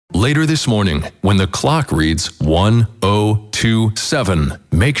later this morning, when the clock reads 1027,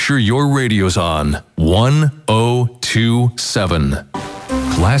 make sure your radio's on 1027.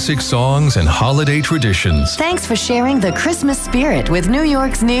 Classic songs and holiday traditions. Thanks for sharing the Christmas spirit with New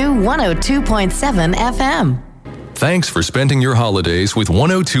York's new 102.7 FM. Thanks for spending your holidays with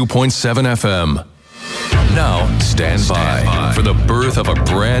 102.7 FM. Now, stand by for the birth of a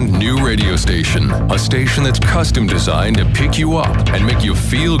brand new radio station. A station that's custom designed to pick you up and make you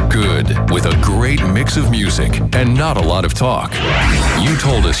feel good with a great mix of music and not a lot of talk. You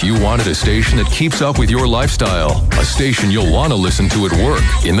told us you wanted a station that keeps up with your lifestyle. A station you'll want to listen to at work,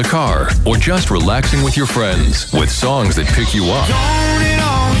 in the car, or just relaxing with your friends with songs that pick you up. Don't it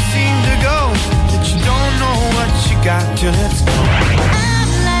always seem to go that you don't know what you got till it's gone?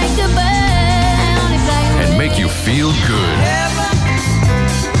 I'm like a bird. And make you feel good.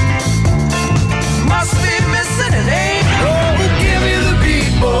 Must be missing an angel. Give me the beat,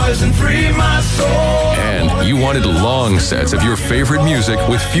 boys, and free my soul. And you wanted long sets of your favorite music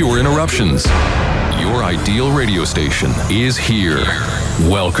with fewer interruptions. Your ideal radio station is here.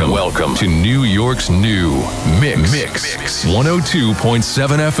 Welcome to New York's new Mix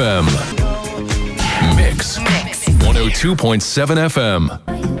 102.7 FM. Mix 102.7 FM.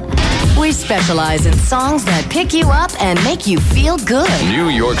 We specialize in songs that pick you up and make you feel good. New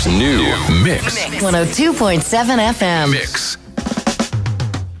York's new Mix 102.7 FM. Mix